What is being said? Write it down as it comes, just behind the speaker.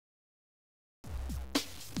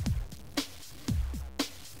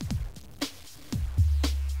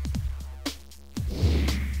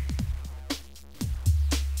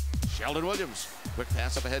Sheldon Williams. Quick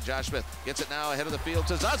pass up ahead, Josh Smith. Gets it now ahead of the field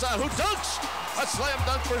to Zaza, who dunks! A slam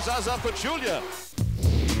dunk for Zaza Pachulia.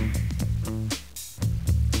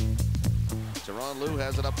 Teron Lou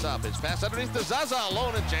has it up top. His pass underneath to Zaza,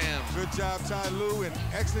 alone and jams. Good job, Ty Lou, and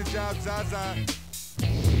excellent job, Zaza.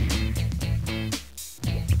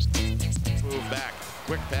 Move back.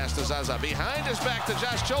 Quick pass to Zaza. Behind his back to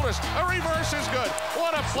Josh Childress. A reverse is good.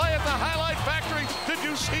 What a play at the Highlight Factory. Did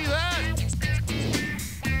you see that?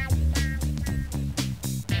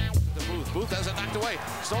 Booth has it knocked away.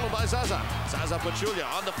 Stolen by Zaza. Zaza Pachulia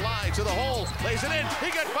on the fly to the hole. Lays it in. He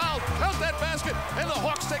got fouled. Count that basket. And the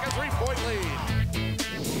Hawks take a 3-point lead.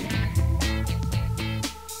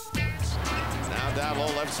 Now down low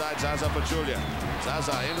left side, Zaza Pachulia.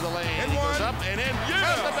 Zaza into the lane. He goes up and in.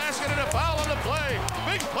 Count the basket and a foul on the play.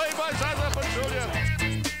 Big play by Zaza Pachulia.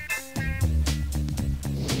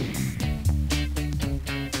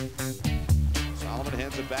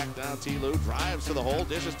 Hands it back down. T. Lou drives to the hole,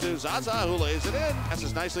 dishes to Zaza, who lays it in.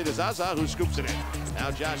 Passes nicely to Zaza, who scoops it in. Now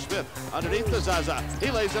Josh Smith underneath the Zaza. He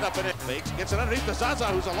lays it up and in. Fakes, gets it underneath the Zaza,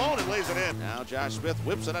 who's alone, and lays it in. Now Josh Smith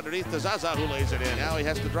whips it underneath the Zaza, who lays it in. Now he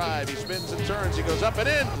has to drive. He spins and turns. He goes up and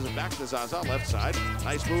in. Back to Zaza, left side.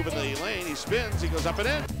 Nice move in the lane. He spins. He goes up and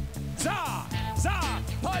in. Zaza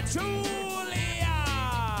Pachulia.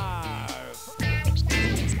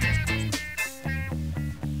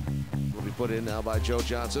 Put in now by Joe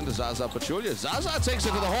Johnson to Zaza Pachulia. Zaza takes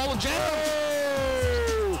it to the hole and jams.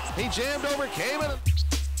 Oh! He jammed over Kamen.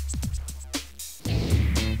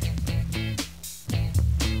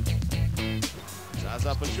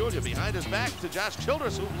 Zaza Pachulia behind his back to Josh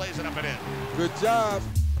Childress, who lays it up and in. Good job.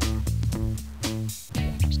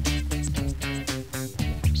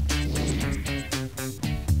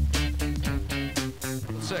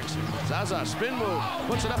 Six. Zaza spin move,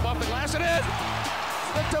 puts it up off the glass and in.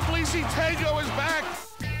 The Tbilisi Tango is back.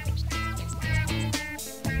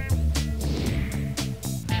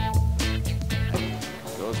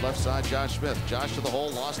 Goes left side, Josh Smith. Josh to the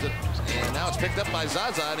hole, lost it. And now it's picked up by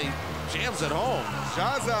Zaza, and he jams it home.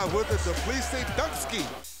 Zaza with the Tbilisi Dunkski.